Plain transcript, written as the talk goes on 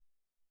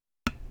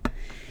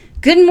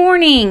Good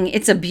morning.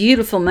 It's a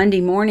beautiful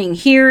Monday morning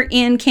here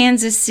in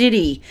Kansas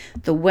City.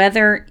 The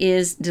weather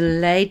is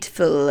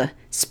delightful.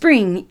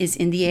 Spring is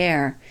in the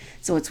air.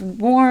 So it's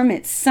warm,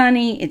 it's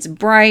sunny, it's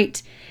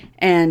bright,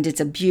 and it's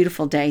a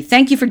beautiful day.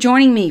 Thank you for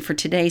joining me for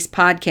today's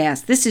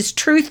podcast. This is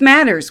Truth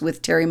Matters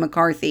with Terry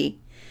McCarthy.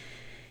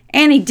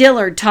 Annie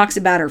Dillard talks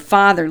about her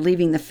father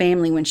leaving the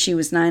family when she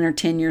was 9 or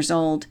 10 years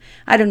old.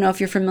 I don't know if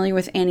you're familiar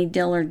with Annie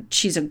Dillard.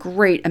 She's a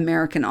great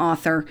American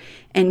author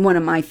and one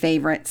of my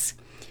favorites.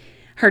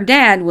 Her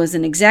dad was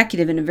an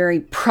executive in a very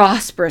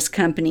prosperous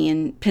company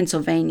in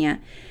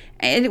Pennsylvania.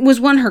 It was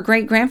one her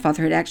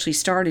great-grandfather had actually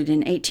started in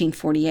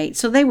 1848,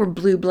 so they were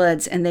blue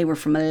bloods and they were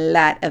from a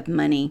lot of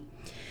money.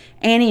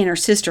 Annie and her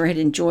sister had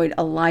enjoyed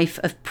a life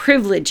of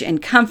privilege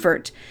and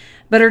comfort,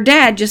 but her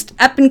dad just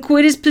up and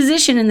quit his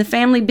position in the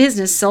family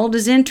business, sold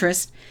his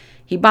interest.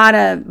 He bought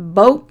a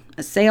boat,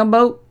 a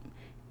sailboat,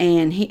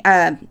 and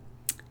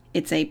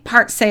it's a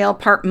part sail,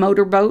 part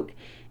motorboat,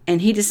 and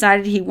he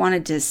decided he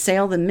wanted to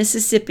sail the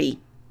Mississippi,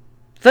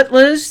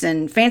 footloose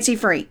and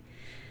fancy-free.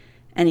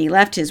 And he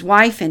left his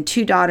wife and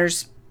 2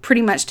 daughters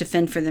pretty much to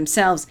fend for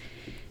themselves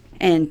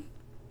and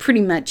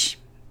pretty much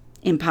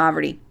in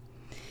poverty.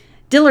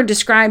 Dillard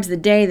describes the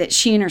day that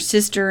she and her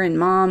sister and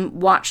mom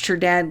watched her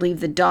dad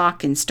leave the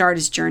dock and start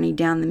his journey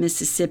down the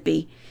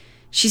Mississippi.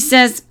 She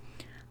says,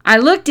 "I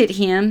looked at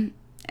him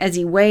as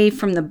he waved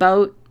from the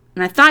boat,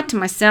 and I thought to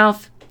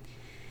myself,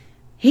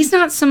 he's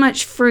not so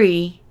much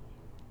free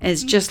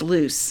as just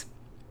loose."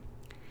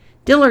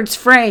 Dillard's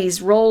phrase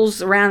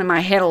rolls around in my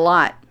head a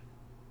lot.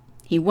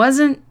 He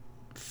wasn't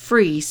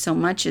free so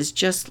much as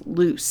just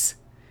loose.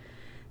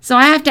 So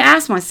I have to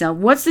ask myself,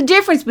 what's the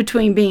difference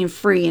between being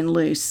free and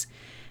loose?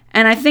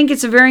 And I think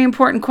it's a very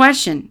important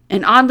question.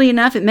 And oddly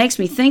enough, it makes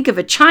me think of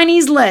a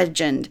Chinese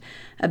legend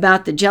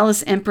about the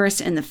jealous empress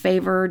and the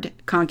favored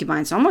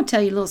concubine. So I'm going to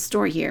tell you a little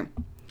story here.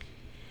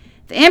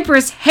 The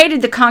empress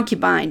hated the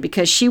concubine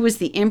because she was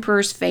the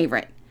emperor's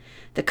favorite.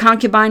 The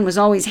concubine was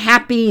always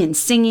happy and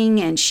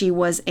singing, and she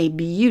was a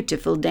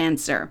beautiful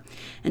dancer.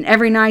 And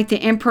every night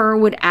the emperor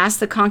would ask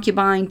the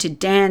concubine to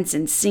dance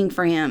and sing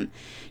for him.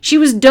 She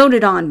was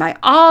doted on by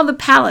all the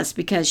palace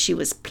because she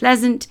was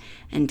pleasant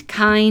and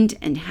kind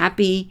and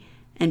happy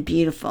and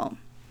beautiful.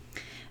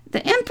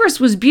 The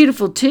empress was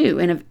beautiful too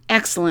and of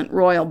excellent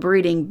royal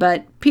breeding,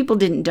 but people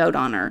didn't dote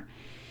on her.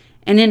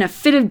 And in a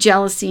fit of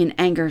jealousy and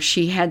anger,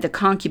 she had the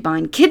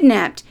concubine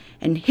kidnapped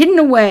and hidden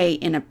away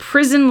in a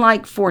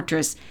prison-like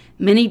fortress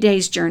many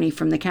days' journey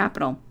from the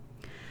capital.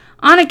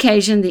 On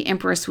occasion, the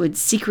empress would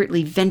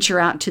secretly venture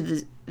out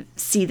to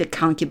see the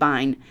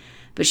concubine,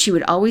 but she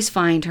would always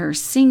find her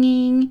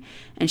singing,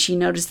 and she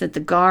noticed that the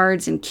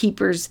guards and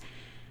keepers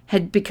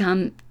had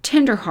become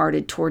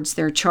tender-hearted towards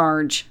their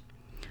charge.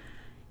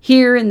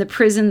 Here in the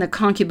prison, the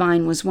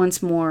concubine was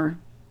once more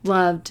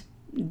loved,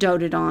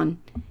 doted on,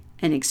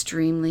 and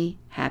extremely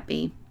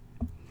happy.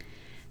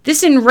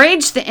 This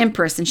enraged the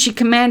empress, and she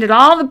commanded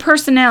all the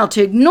personnel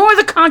to ignore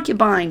the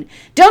concubine.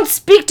 Don't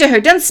speak to her.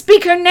 Don't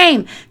speak her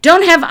name.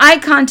 Don't have eye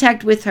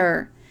contact with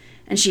her.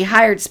 And she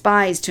hired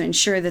spies to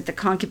ensure that the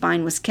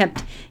concubine was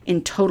kept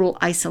in total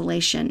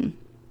isolation.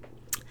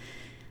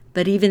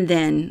 But even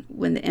then,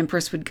 when the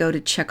empress would go to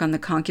check on the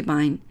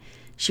concubine,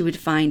 she would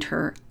find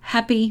her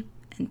happy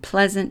and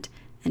pleasant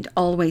and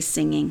always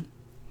singing.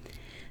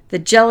 The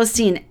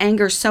jealousy and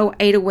anger so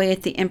ate away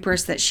at the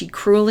empress that she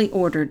cruelly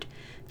ordered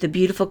the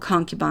beautiful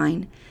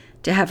concubine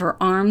to have her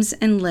arms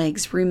and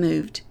legs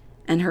removed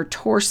and her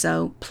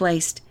torso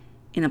placed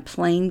in a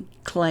plain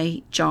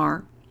clay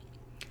jar.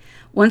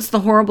 Once the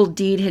horrible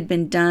deed had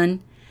been done,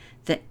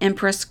 the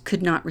empress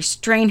could not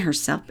restrain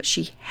herself, but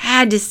she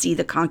had to see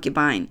the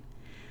concubine.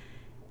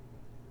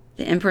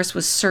 The empress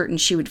was certain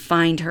she would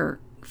find her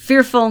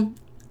fearful,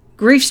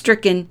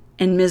 grief-stricken,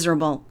 and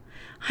miserable.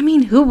 I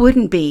mean, who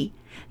wouldn't be?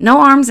 No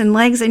arms and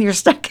legs and you're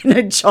stuck in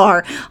a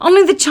jar.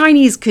 Only the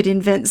Chinese could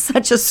invent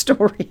such a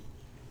story.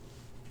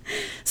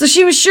 So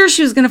she was sure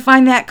she was going to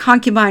find that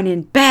concubine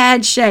in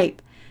bad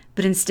shape.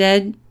 But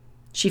instead,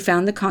 she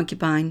found the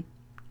concubine,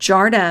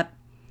 jarred up,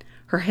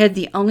 her head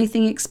the only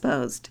thing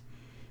exposed,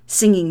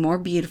 singing more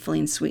beautifully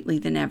and sweetly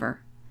than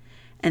ever.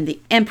 And the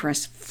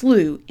empress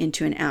flew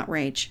into an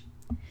outrage.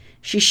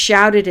 She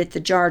shouted at the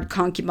jarred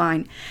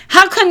concubine,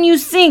 "How can you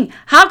sing?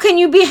 How can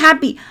you be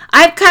happy?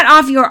 I've cut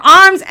off your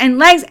arms and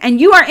legs and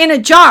you are in a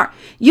jar.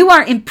 You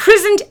are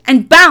imprisoned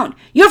and bound.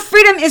 Your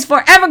freedom is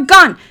forever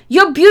gone.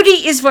 Your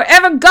beauty is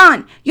forever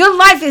gone. Your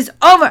life is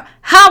over.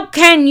 How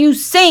can you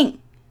sing?"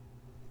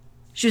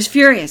 She was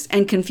furious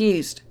and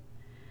confused.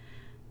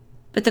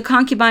 But the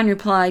concubine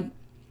replied,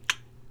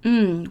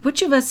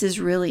 "Which of us is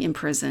really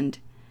imprisoned?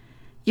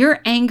 Your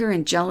anger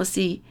and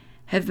jealousy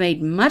have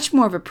made much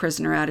more of a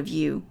prisoner out of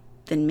you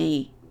than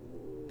me.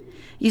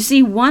 You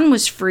see, one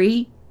was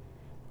free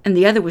and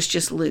the other was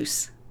just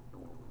loose."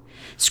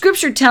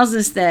 Scripture tells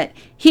us that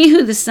he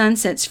who the Son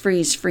sets free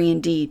is free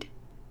indeed.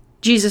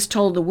 Jesus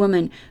told the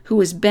woman who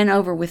was bent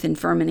over with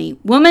infirmity,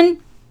 "Woman,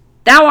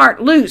 thou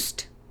art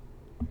loosed."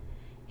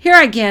 Here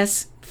I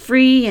guess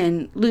free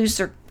and loose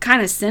are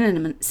kind of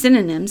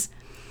synonyms,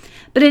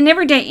 But in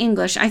everyday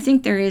English, I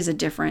think there is a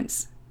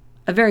difference,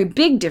 a very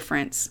big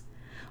difference.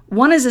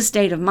 One is a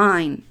state of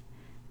mind,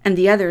 and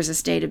the other is a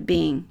state of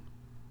being.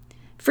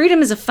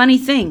 Freedom is a funny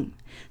thing.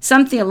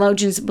 Some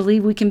theologians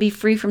believe we can be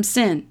free from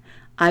sin.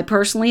 I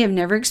personally have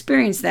never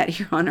experienced that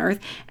here on earth,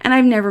 and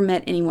I've never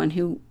met anyone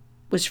who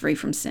was free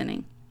from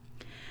sinning.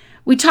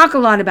 We talk a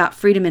lot about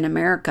freedom in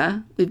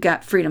America. We've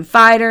got freedom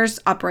fighters,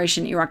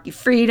 Operation Iraqi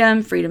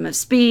Freedom, freedom of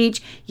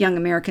speech, Young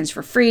Americans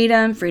for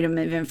Freedom, Freedom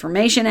of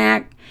Information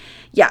Act.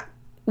 Yeah,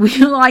 we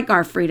like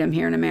our freedom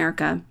here in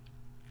America.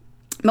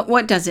 But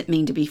what does it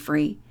mean to be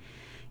free?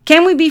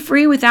 Can we be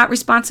free without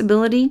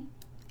responsibility?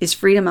 Is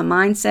freedom a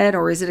mindset,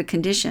 or is it a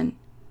condition?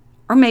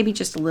 Or maybe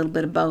just a little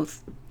bit of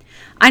both.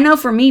 I know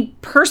for me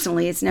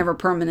personally, it's never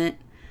permanent.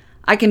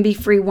 I can be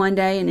free one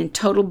day and in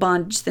total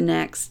bondage the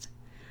next.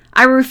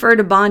 I refer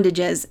to bondage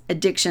as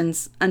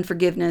addictions,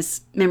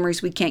 unforgiveness,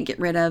 memories we can't get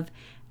rid of,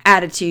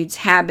 attitudes,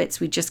 habits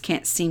we just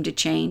can't seem to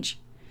change.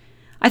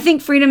 I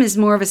think freedom is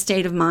more of a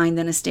state of mind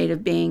than a state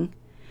of being.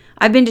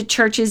 I've been to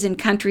churches in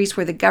countries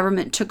where the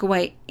government took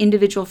away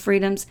individual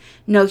freedoms,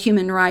 no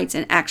human rights,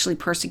 and actually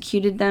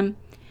persecuted them.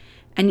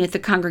 And yet the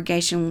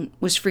congregation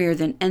was freer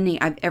than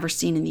any I've ever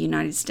seen in the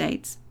United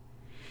States.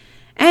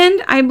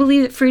 And I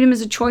believe that freedom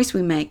is a choice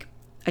we make,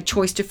 a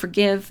choice to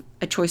forgive,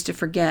 a choice to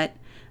forget,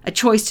 a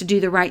choice to do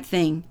the right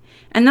thing.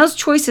 And those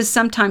choices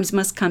sometimes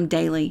must come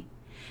daily.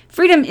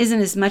 Freedom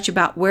isn't as much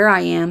about where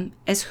I am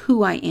as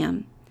who I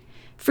am.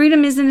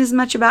 Freedom isn't as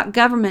much about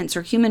governments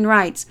or human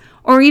rights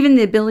or even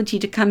the ability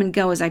to come and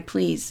go as I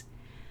please.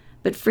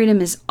 But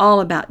freedom is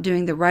all about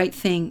doing the right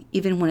thing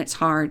even when it's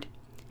hard.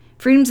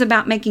 Freedom is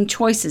about making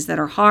choices that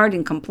are hard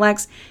and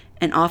complex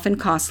and often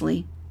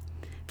costly.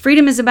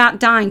 Freedom is about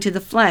dying to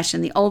the flesh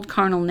and the old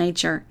carnal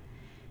nature.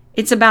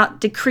 It's about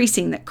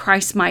decreasing that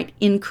Christ might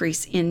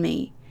increase in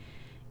me.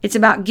 It's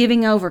about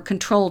giving over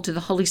control to the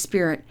Holy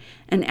Spirit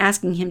and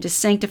asking Him to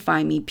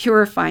sanctify me,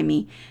 purify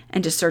me,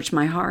 and to search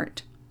my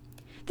heart.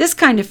 This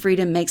kind of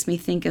freedom makes me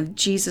think of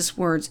Jesus'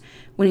 words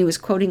when He was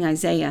quoting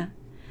Isaiah.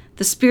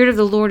 The Spirit of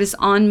the Lord is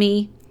on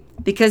me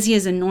because He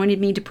has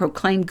anointed me to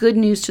proclaim good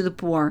news to the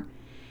poor.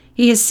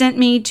 He has sent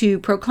me to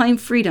proclaim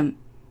freedom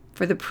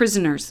for the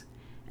prisoners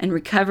and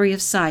recovery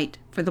of sight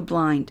for the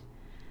blind,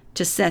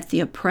 to set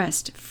the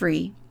oppressed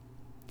free.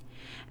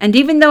 And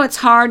even though it's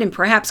hard and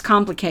perhaps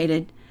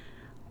complicated,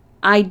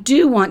 I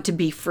do want to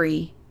be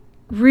free,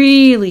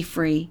 really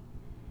free,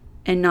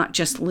 and not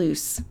just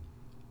loose.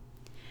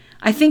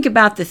 I think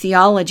about the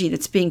theology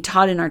that's being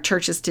taught in our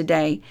churches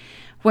today,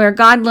 where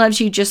God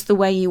loves you just the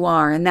way you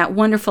are, and that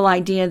wonderful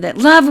idea that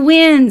love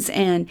wins,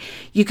 and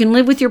you can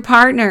live with your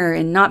partner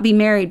and not be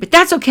married, but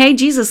that's okay,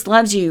 Jesus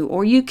loves you.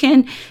 Or you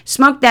can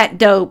smoke that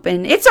dope,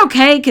 and it's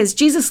okay because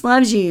Jesus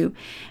loves you.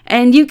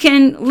 And you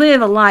can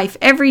live a life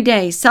every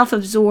day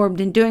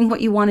self-absorbed and doing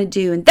what you want to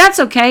do, and that's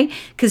okay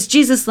because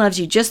Jesus loves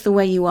you just the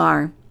way you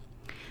are.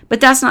 But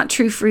that's not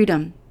true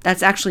freedom.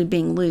 That's actually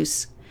being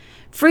loose.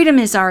 Freedom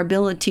is our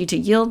ability to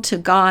yield to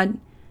God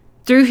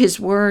through His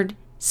Word,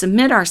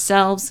 submit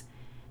ourselves,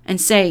 and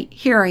say,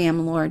 here I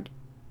am, Lord.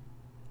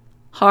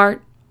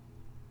 Heart,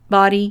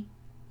 body,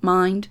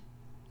 mind,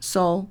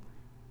 soul,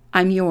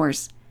 I'm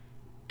yours,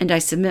 and I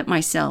submit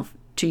myself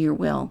to your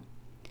will.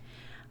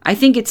 I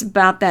think it's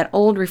about that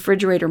old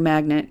refrigerator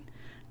magnet.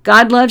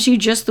 God loves you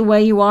just the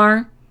way you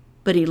are,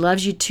 but He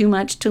loves you too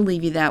much to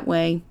leave you that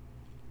way.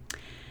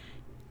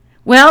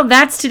 Well,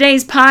 that's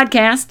today's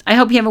podcast. I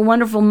hope you have a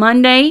wonderful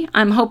Monday.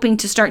 I'm hoping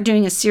to start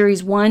doing a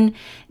series one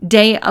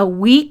day a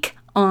week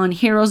on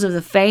heroes of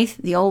the faith,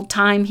 the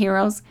old-time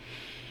heroes.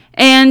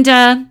 And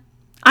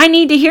I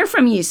need to hear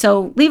from you.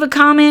 So leave a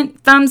comment,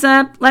 thumbs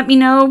up, let me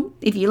know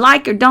if you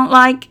like or don't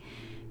like.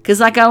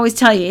 Because like I always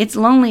tell you, it's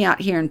lonely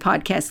out here in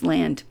podcast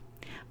land.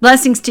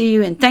 Blessings to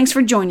you, and thanks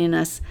for joining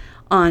us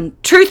on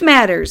Truth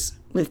Matters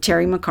with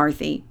Terry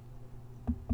McCarthy.